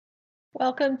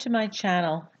Welcome to my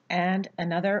channel and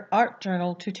another art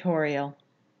journal tutorial.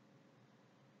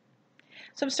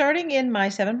 So I'm starting in my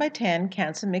 7x10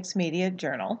 Canson Mixed Media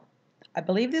journal. I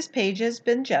believe this page has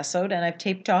been gessoed and I've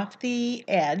taped off the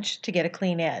edge to get a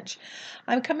clean edge.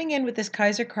 I'm coming in with this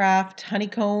Kaisercraft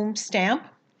honeycomb stamp,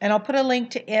 and I'll put a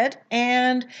link to it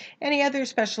and any other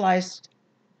specialized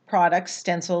products,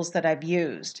 stencils that I've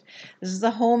used. This is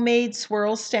a homemade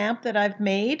swirl stamp that I've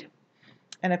made,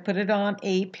 and I put it on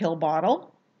a pill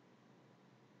bottle.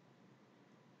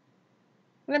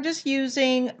 And I'm just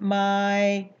using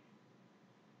my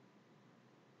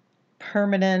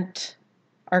permanent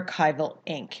archival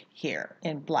ink here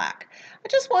in black. I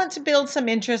just want to build some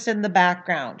interest in the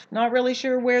background. Not really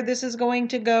sure where this is going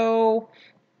to go,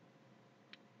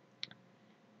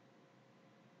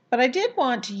 but I did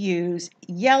want to use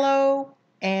yellow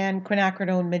and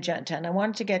quinacridone magenta, and I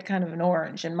wanted to get kind of an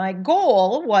orange, and my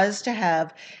goal was to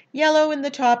have yellow in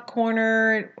the top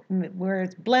corner where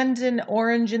it blends in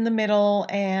orange in the middle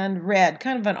and red,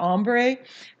 kind of an ombre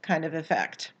kind of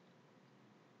effect.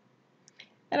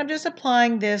 And I'm just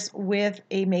applying this with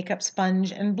a makeup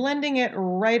sponge and blending it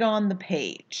right on the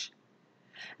page.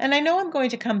 And I know I'm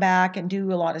going to come back and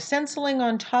do a lot of stenciling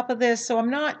on top of this, so I'm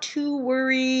not too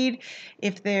worried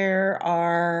if there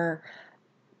are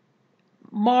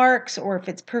marks or if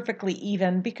it's perfectly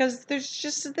even, because this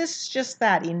is just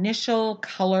that initial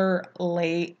color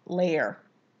layer.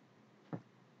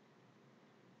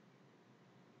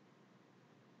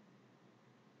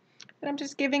 And I'm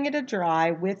just giving it a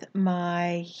dry with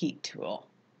my heat tool.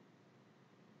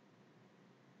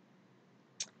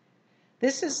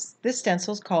 This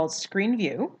stencil is called Screen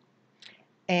View,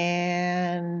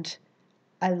 and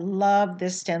I love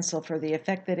this stencil for the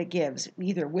effect that it gives,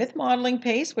 either with modeling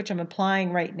paste, which I'm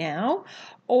applying right now,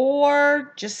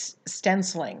 or just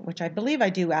stenciling, which I believe I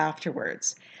do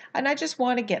afterwards. And I just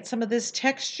want to get some of this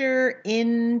texture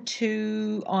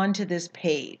onto this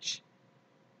page.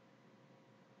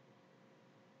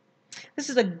 This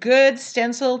is a good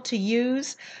stencil to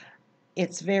use.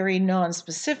 It's very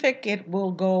non-specific. It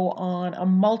will go on a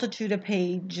multitude of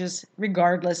pages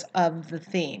regardless of the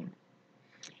theme.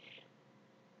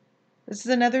 This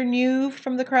is another new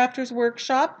from the Crafters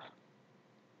Workshop.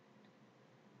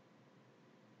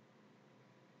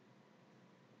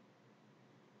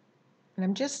 And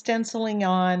I'm just stenciling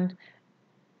on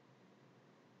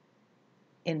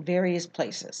in various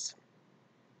places.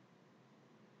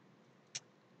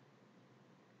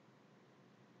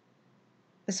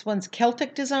 This one's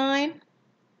Celtic design.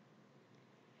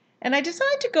 And I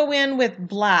decided to go in with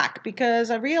black because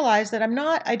I realized that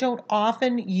I don't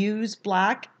often use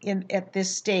black at this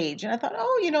stage. And I thought,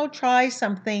 oh, try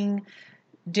something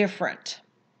different.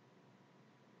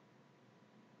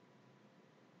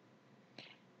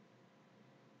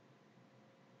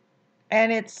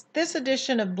 And it's this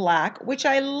edition of black, which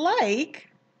I like,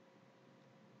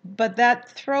 but that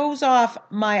throws off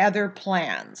my other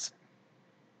plans.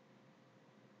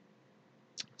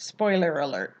 Spoiler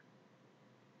alert.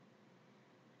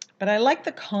 But I like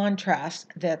the contrast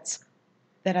that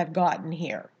I've gotten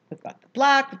here. We've got the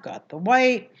black, we've got the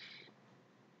white.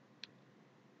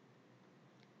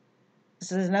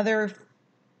 This is another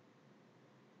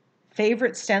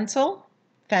favorite stencil,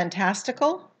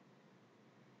 Fantastical.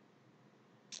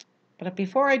 But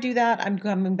before I do that, I'm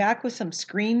coming back with some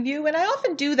Screen View, and I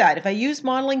often do that. If I use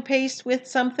modeling paste with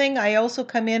something, I also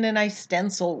come in and I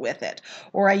stencil with it,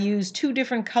 or I use two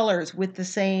different colors with the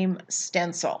same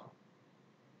stencil.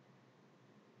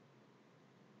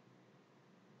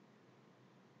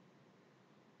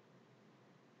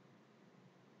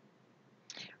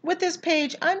 With this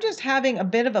page, I'm just having a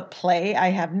bit of a play. I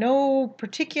have no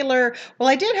particular, well,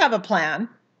 I did have a plan,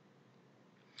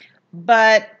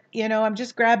 but I'm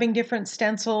just grabbing different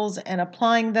stencils and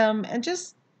applying them and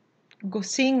just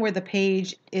seeing where the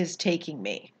page is taking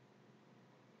me.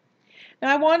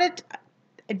 Now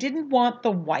I didn't want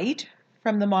the white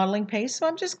from the modeling paste, so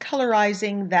I'm just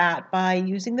colorizing that by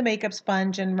using the makeup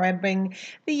sponge and rubbing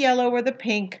the yellow or the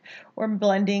pink or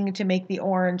blending to make the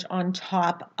orange on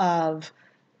top of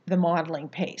the modeling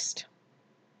paste.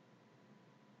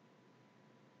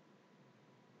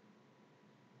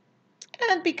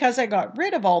 And because I got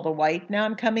rid of all the white, now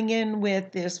I'm coming in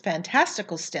with this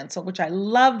Fantastical stencil, which I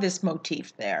love this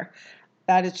motif there.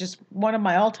 That is just one of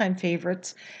my all-time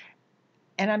favorites.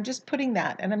 And I'm just putting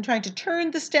that, and I'm trying to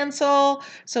turn the stencil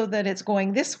so that it's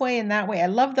going this way and that way. I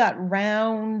love that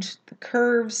round, the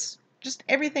curves, just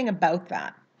everything about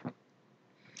that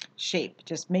shape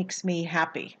just makes me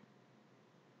happy.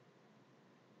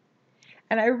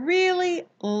 And I really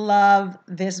love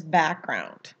this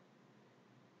background.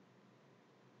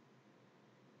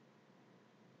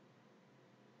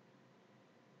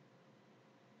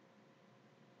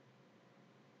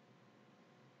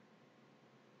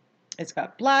 It's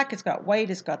got black, it's got white,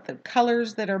 it's got the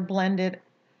colors that are blended,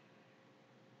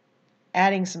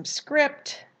 adding some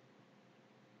script.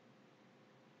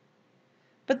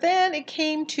 But then it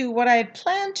came to what I had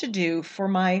planned to do for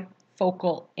my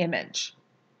focal image.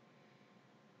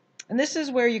 And this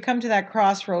is where you come to that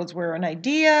crossroads where an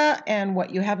idea and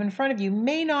what you have in front of you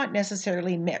may not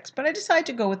necessarily mix. But I decided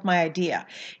to go with my idea.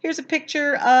 Here's a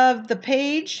picture of the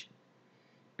page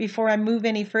before I move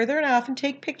any further, and I often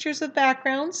take pictures of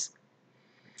backgrounds.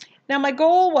 Now my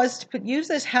goal was to use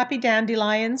this Happy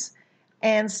Dandelions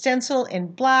and stencil in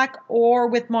black or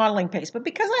with modeling paste. But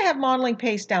because I have modeling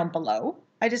paste down below,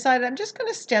 I decided I'm just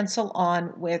going to stencil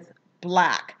on with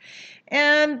black.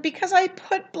 And because I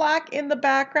put black in the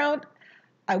background,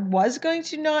 I was going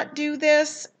to not do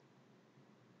this,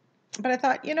 but I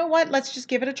thought, you know what, let's just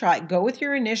give it a try. Go with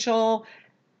your initial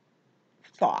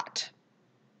thought,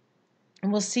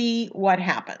 and we'll see what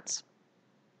happens.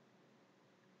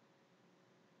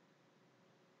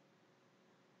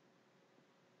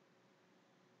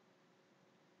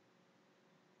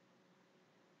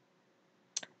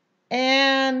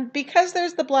 And because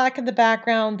there's the black in the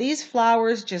background, these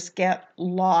flowers just get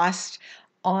lost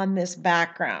on this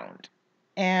background.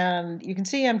 And you can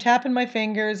see I'm tapping my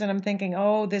fingers and I'm thinking,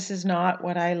 oh, this is not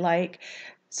what I like.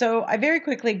 So I very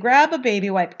quickly grab a baby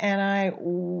wipe and I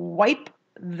wipe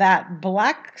that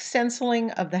black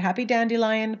stenciling of the Happy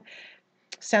Dandelion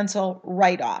stencil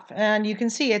right off. And you can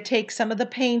see it takes some of the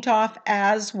paint off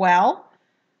as well.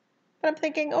 But I'm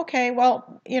thinking, okay,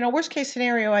 well, worst case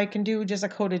scenario, I can do just a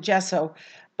coat of gesso.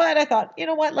 But I thought, you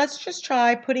know what, let's just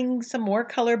try putting some more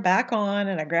color back on.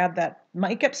 And I grabbed that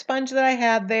mic-up sponge that I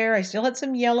had there. I still had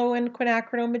some yellow and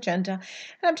quinacridone magenta. And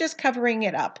I'm just covering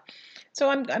it up. So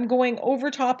I'm going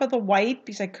over top of the white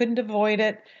because I couldn't avoid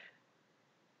it.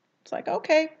 It's like,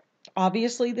 okay,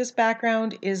 obviously this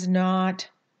background is not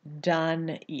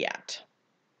done yet.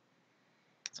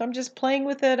 So I'm just playing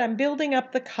with it. I'm building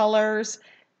up the colors.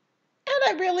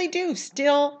 And I really do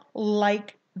still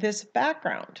like this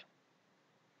background.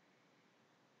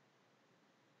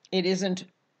 It isn't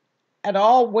at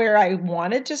all where I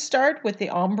wanted to start with the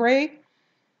ombre.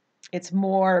 It's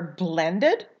more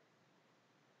blended,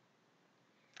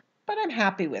 but I'm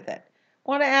happy with it.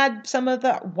 Want to add some of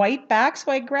the white back,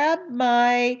 so I grab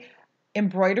my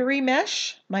embroidery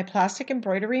mesh, my plastic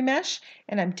embroidery mesh,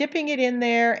 and I'm dipping it in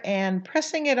there and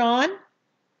pressing it on.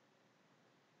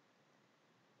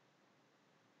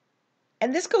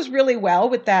 And this goes really well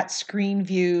with that screen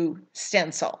view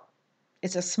stencil.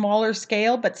 It's a smaller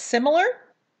scale, but similar.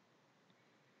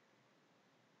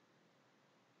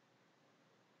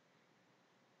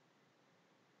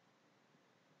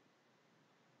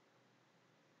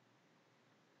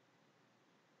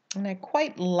 And I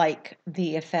quite like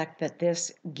the effect that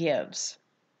this gives.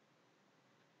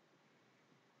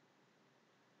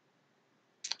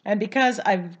 And because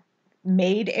I've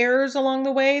made errors along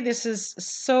the way, this is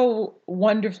so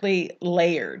wonderfully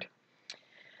layered.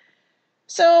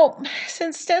 So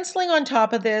since stenciling on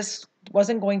top of this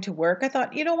wasn't going to work, I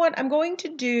thought, you know what, I'm going to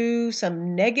do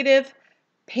some negative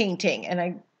painting. And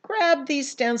I grabbed these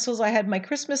stencils. I had my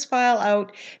Christmas file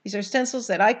out. These are stencils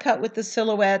that I cut with the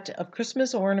silhouette of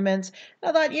Christmas ornaments. And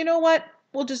I thought, you know what,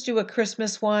 we'll just do a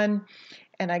Christmas one.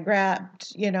 And I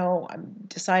grabbed, I'm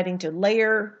deciding to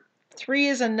layer. 3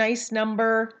 is a nice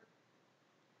number.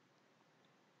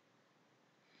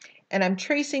 And I'm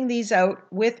tracing these out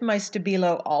with my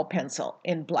Stabilo All Pencil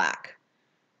in black.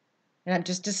 And I'm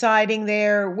just deciding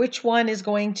there which one is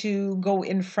going to go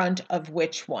in front of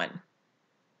which one.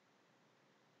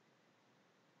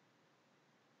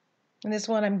 And this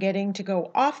one I'm getting to go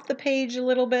off the page a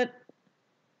little bit.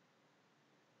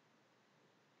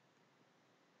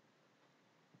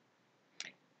 A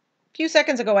few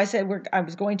seconds ago I said I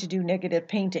was going to do negative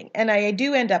painting, and I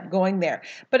do end up going there.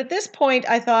 But at this point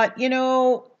I thought,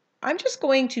 I'm just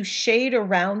going to shade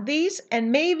around these,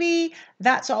 and maybe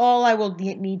that's all I will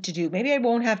need to do. Maybe I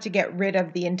won't have to get rid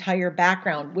of the entire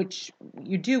background, which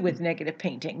you do with negative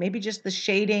painting. Maybe just the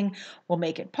shading will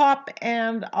make it pop,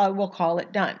 and I will call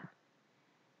it done.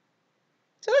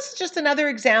 So this is just another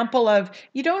example of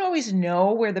you don't always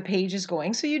know where the page is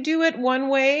going, so you do it one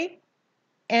way,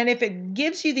 and if it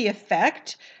gives you the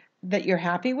effect that you're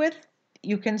happy with,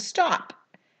 you can stop.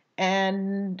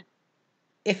 And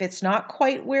if it's not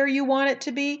quite where you want it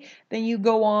to be, then you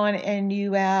go on and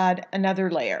you add another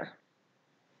layer.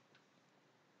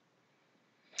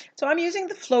 So I'm using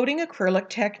the floating acrylic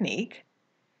technique.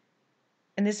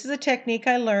 And this is a technique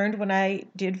I learned when I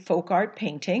did folk art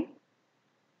painting.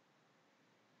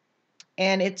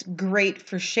 and it's great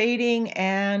for shading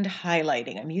and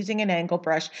highlighting. I'm using an angle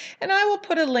brush, and I will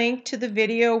put a link to the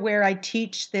video where I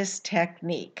teach this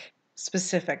technique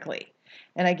specifically,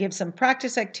 and I give some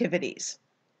practice activities.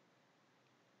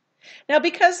 Now,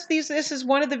 because this is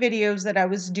one of the videos that I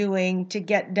was doing to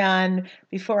get done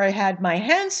before I had my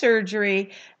hand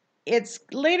surgery, it's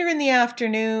later in the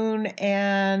afternoon,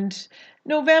 and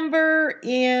November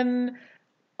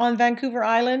on Vancouver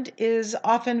Island is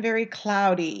often very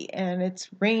cloudy and it's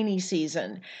rainy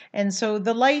season. And so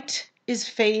the light is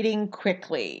fading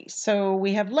quickly. So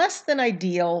we have less than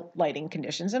ideal lighting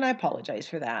conditions, and I apologize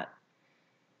for that.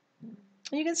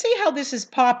 You can see how this is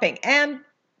popping. And,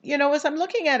 as I'm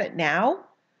looking at it now,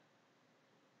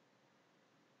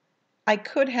 I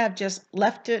could have just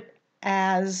left it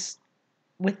as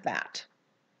with that.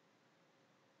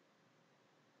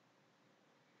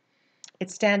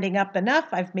 It's standing up enough.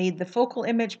 I've made the focal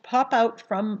image pop out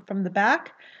from the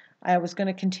back. I was going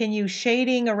to continue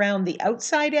shading around the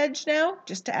outside edge now,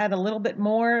 just to add a little bit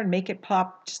more and make it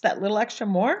pop just that little extra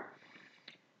more.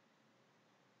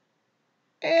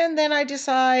 And then I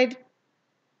decide,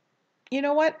 you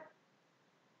know what?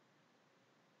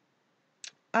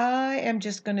 I am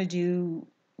just going to do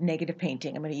negative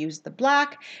painting. I'm going to use the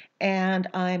black, and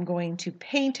I'm going to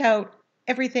paint out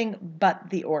everything but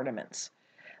the ornaments.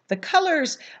 The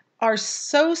colors are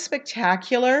so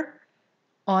spectacular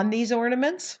on these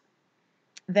ornaments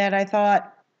that I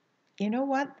thought, you know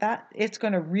what, that it's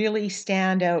going to really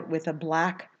stand out with a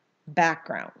black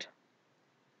background.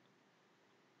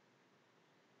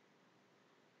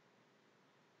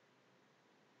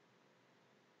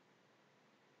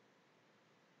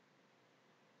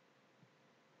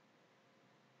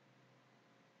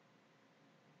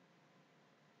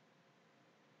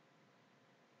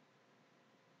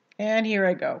 And here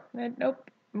I go. And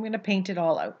nope, I'm going to paint it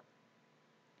all out.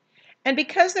 And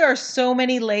because there are so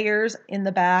many layers in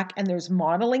the back and there's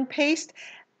modeling paste,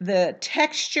 the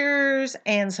textures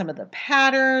and some of the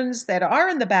patterns that are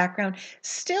in the background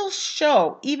still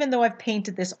show, even though I've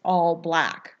painted this all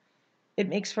black. It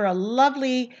makes for a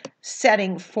lovely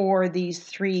setting for these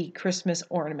 3 Christmas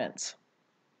ornaments.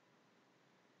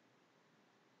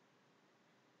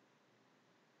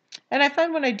 And I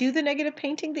find when I do the negative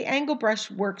painting, the angle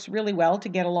brush works really well to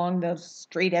get along those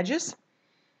straight edges.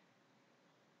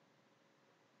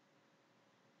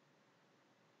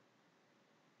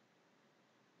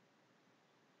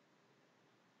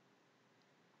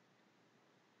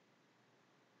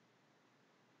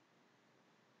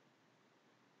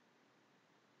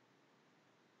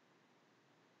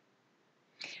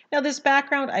 Now this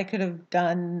background, I could have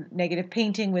done negative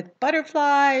painting with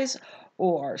butterflies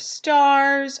or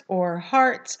stars or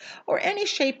hearts or any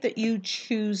shape that you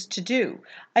choose to do.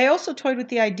 I also toyed with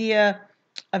the idea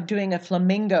of doing a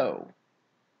flamingo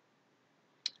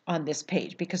on this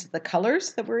page because of the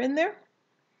colors that were in there.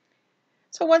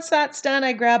 So once that's done,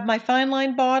 I grab my fine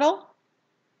line bottle,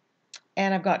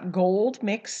 and I've got gold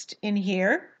mixed in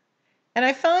here. And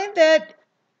I find that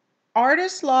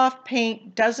Artist Loft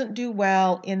paint doesn't do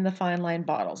well in the fine line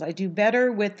bottles. I do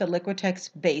better with the Liquitex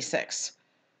Basics.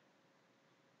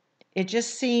 It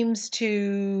just seems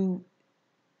to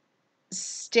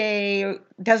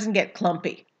doesn't get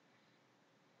clumpy.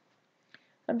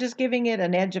 I'm just giving it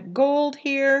an edge of gold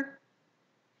here,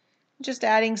 just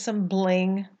adding some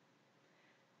bling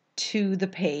to the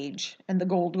page, and the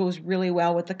gold goes really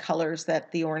well with the colors that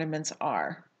the ornaments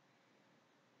are.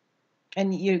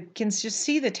 And you can just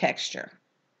see the texture.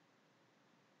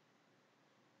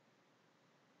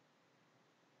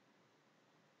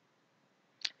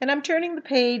 And I'm turning the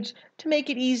page to make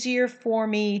it easier for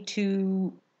me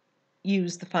to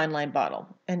use the fine line bottle.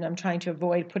 And I'm trying to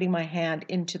avoid putting my hand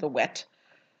into the wet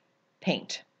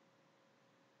paint.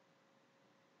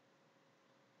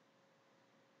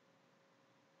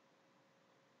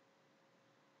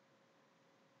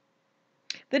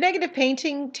 The negative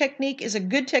painting technique is a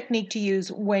good technique to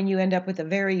use when you end up with a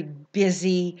very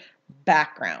busy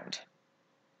background.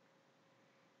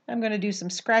 I'm going to do some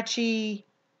scratchy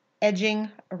edging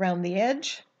around the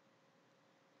edge.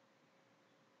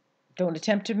 Don't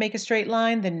attempt to make a straight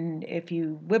line, then if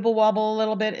you wibble wobble a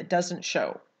little bit, it doesn't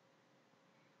show.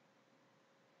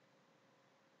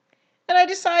 And I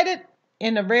decided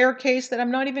in a rare case that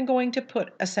I'm not even going to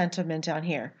put a sentiment on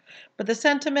here. But the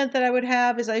sentiment that I would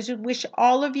have is I should wish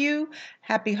all of you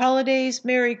happy holidays,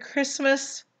 Merry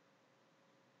Christmas.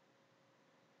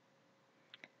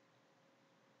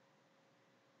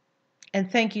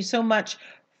 And thank you so much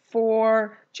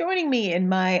for joining me in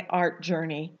my art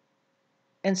journey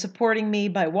and supporting me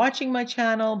by watching my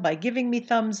channel, by giving me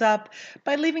thumbs up,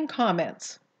 by leaving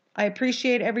comments. I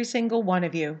appreciate every single one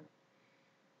of you.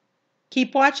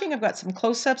 Keep watching. I've got some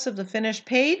close-ups of the finished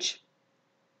page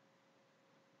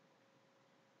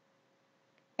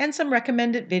and some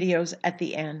recommended videos at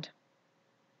the end.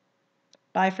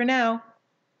 Bye for now.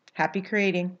 Happy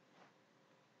creating.